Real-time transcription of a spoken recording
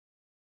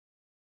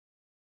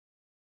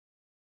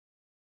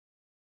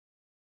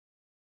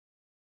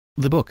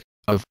The Book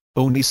of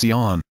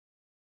Onision.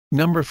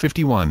 Number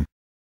 51.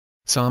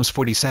 Psalms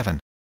 47.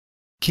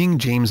 King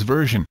James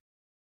Version.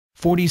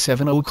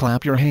 47. O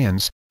clap your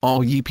hands,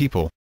 all ye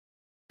people.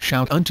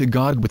 Shout unto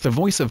God with the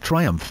voice of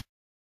triumph.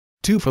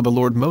 2. For the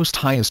Lord Most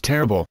High is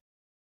terrible.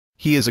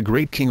 He is a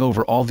great king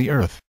over all the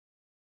earth.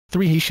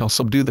 3. He shall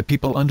subdue the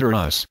people under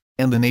us,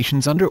 and the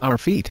nations under our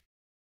feet.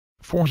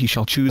 4. He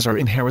shall choose our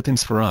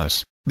inheritance for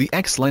us, the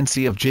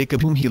excellency of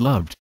Jacob whom he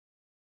loved.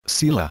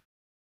 Selah.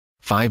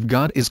 5.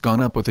 God is gone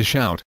up with a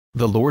shout,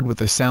 the Lord with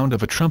the sound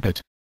of a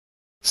trumpet.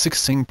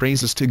 6. Sing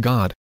praises to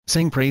God,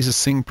 sing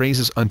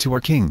praises unto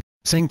our King,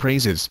 sing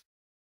praises.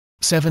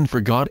 7.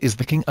 For God is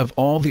the King of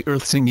all the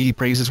earth, sing ye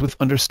praises with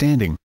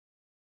understanding.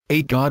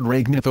 8. God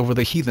reigneth over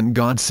the heathen,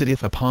 God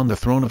sitteth upon the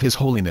throne of his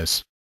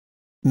holiness.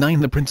 9.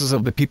 The princes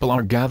of the people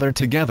are gathered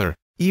together,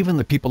 even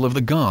the people of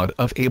the God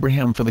of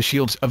Abraham, for the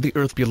shields of the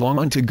earth belong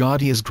unto God,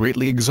 he is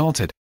greatly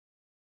exalted.